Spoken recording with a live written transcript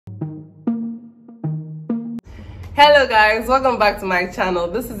Hello guys, welcome back to my channel.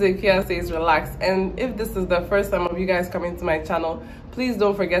 This is Akia Says Relax, and if this is the first time of you guys coming to my channel, please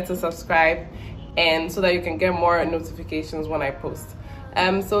don't forget to subscribe and so that you can get more notifications when I post.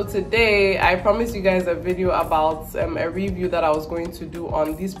 So today I promised you guys a video about a review that I was going to do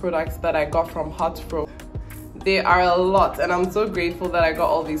on these products that I got from Hot Pro. They are a lot and I'm so grateful that I got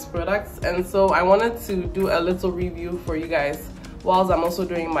all these products, and so I wanted to do a little review for you guys whilst I'm also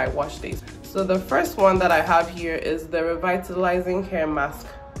doing my wash days. So the first one that I have here is the revitalizing hair mask,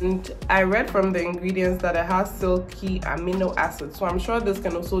 and I read from the ingredients that it has silky amino acids, so I'm sure this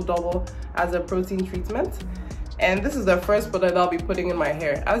can also double as a protein treatment. And this is the first product I'll be putting in my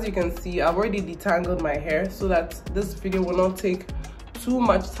hair. As you can see, I've already detangled my hair so that this video will not take too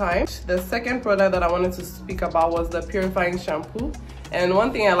much time. The second product that I wanted to speak about was the purifying shampoo, and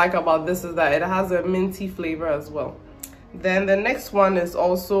one thing I like about this is that it has a minty flavor as well. Then the next one is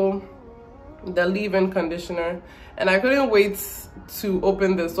also the leave-in conditioner, and I couldn't wait to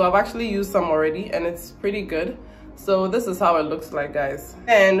open this, so I've actually used some already and it's pretty good. So this is how it looks like, guys.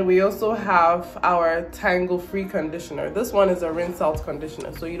 And we also have our tangle-free conditioner. This one is a rinse out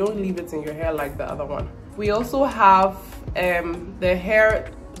conditioner, so you don't leave it in your hair like the other one. We also have the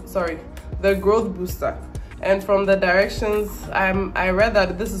growth booster, and from the directions I read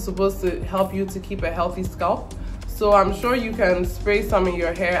that this is supposed to help you to keep a healthy scalp. So I'm sure you can spray some in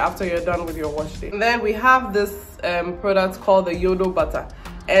your hair after you're done with your wash day. And then we have this product called the Yodo butter.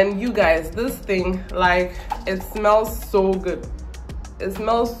 And you guys, this thing, like, it smells so good. It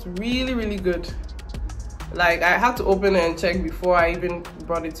smells really, really good. Like, I had to open it and check before I even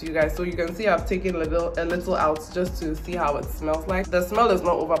brought it to you guys. So you can see I've taken a little out just to see how it smells like. The smell is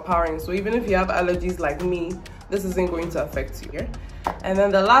not overpowering, so even if you have allergies like me, this isn't going to affect you here. And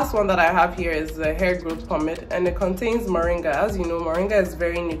then the last one that I have here is the hair growth pomade, and it contains moringa. As you know, moringa is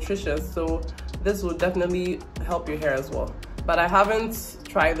very nutritious, so this will definitely help your hair as well. But I haven't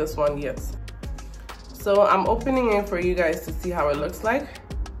tried this one yet. So I'm opening it for you guys to see how it looks like.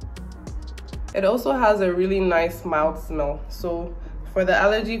 It also has a really nice mild smell, so for the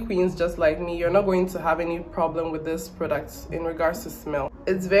allergy queens just like me, you're not going to have any problem with this product in regards to smell.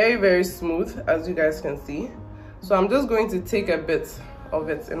 It's very, very smooth, as you guys can see. So I'm just going to take a bit of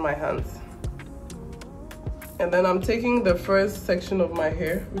it in my hands. And then I'm taking the first section of my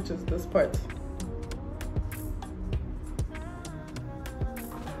hair, which is this part.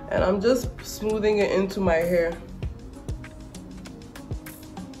 And I'm just smoothing it into my hair.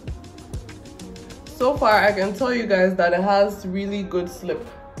 So far, I can tell you guys that it has really good slip.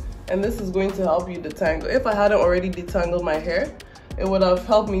 And this is going to help you detangle. If I hadn't already detangled my hair, it would have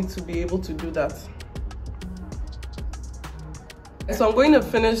helped me to be able to do that. So I'm going to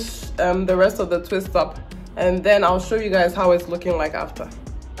finish the rest of the twist up, and then I'll show you guys how it's looking like after.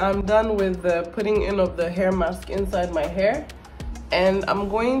 I'm done with the putting in of the hair mask inside my hair, and I'm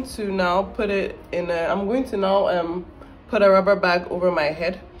going to now put it in put a rubber bag over my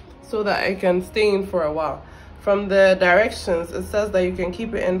head so that I can stay in for a while. From the directions, it says that you can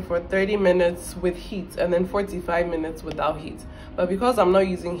keep it in for 30 minutes with heat and then 45 minutes without heat. But because I'm not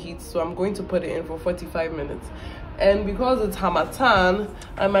using heat, so I'm going to put it in for 45 minutes. And because it's Hamatan,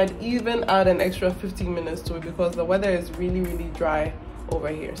 I might even add an extra 15 minutes to it because the weather is really, really dry over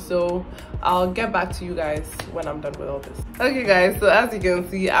here. So I'll get back to you guys when I'm done with all this. Okay guys, so as you can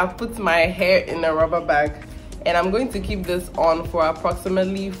see, I've put my hair in a rubber bag, and I'm going to keep this on for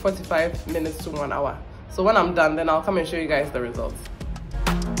approximately 45 minutes to 1 hour. So when I'm done, then I'll come and show you guys the results.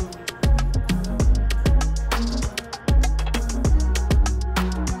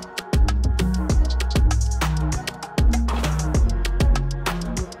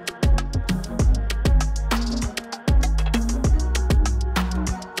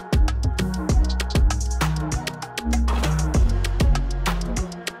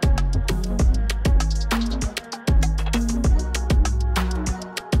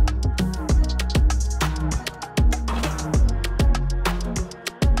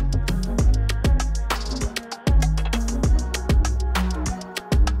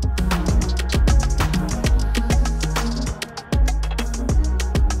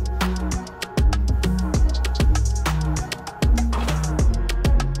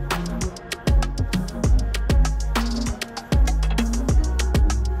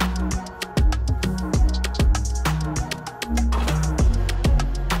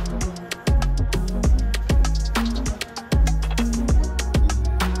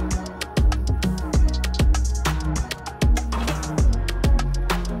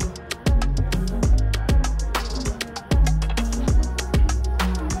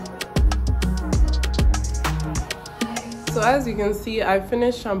 as you can see, I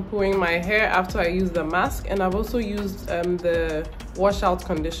finished shampooing my hair after I used the mask, and I've also used the washout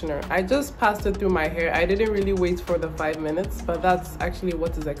conditioner. I just passed it through my hair. I didn't really wait for the 5 minutes, but that's actually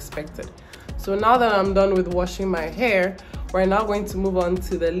what is expected. So now that I'm done with washing my hair, we're now going to move on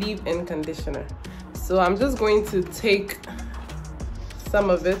to the leave-in conditioner. So I'm just going to take some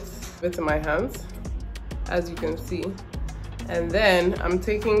of it in my hands, as you can see, and then I'm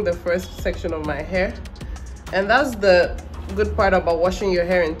taking the first section of my hair. And that's the good part about washing your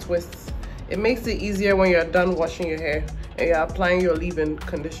hair in twists. It makes it easier when you're done washing your hair and you're applying your leave-in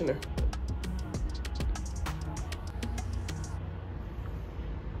conditioner.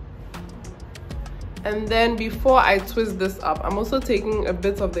 And then before I twist this up, I'm also taking a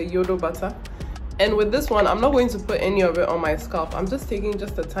bit of the yodo butter. And with this one, I'm not going to put any of it on my scalp. I'm just taking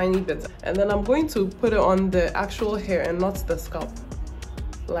just a tiny bit. And then I'm going to put it on the actual hair and not the scalp,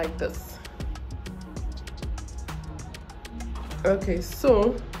 like this. Okay,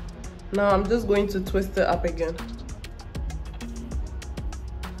 so now I'm just going to twist it up again.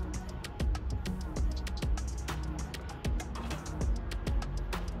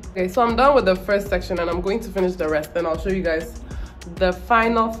 Okay, so I'm done with the first section and I'm going to finish the rest. Then I'll show you guys the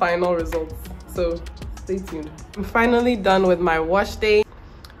final results. So stay tuned. I'm finally done with my wash day.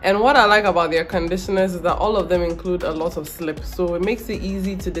 And what I like about their conditioners is that all of them include a lot of slip, so it makes it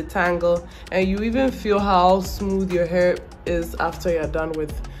easy to detangle, and you even feel how smooth your hair is after you're done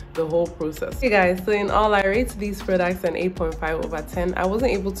with the whole process. Hey guys, so in all, I rate these products an 8.5 over 10. I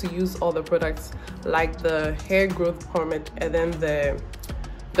wasn't able to use all the products like the hair growth pomade and then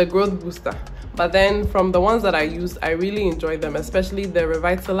the growth booster, but then from the ones that I used, I really enjoyed them, especially the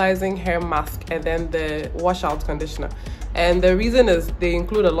revitalizing hair mask and then the washout conditioner. And the reason is they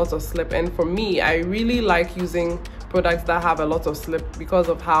include a lot of slip, and for me, I really like using products that have a lot of slip because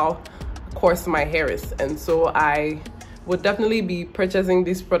of how coarse my hair is. And so I would definitely be purchasing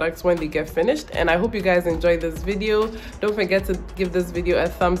these products when they get finished. And I hope you guys enjoyed this video. Don't forget to give this video a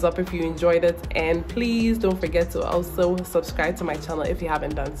thumbs up if you enjoyed it, and please don't forget to also subscribe to my channel if you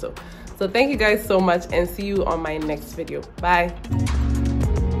haven't done so. So thank you guys so much, and see you on my next video. Bye.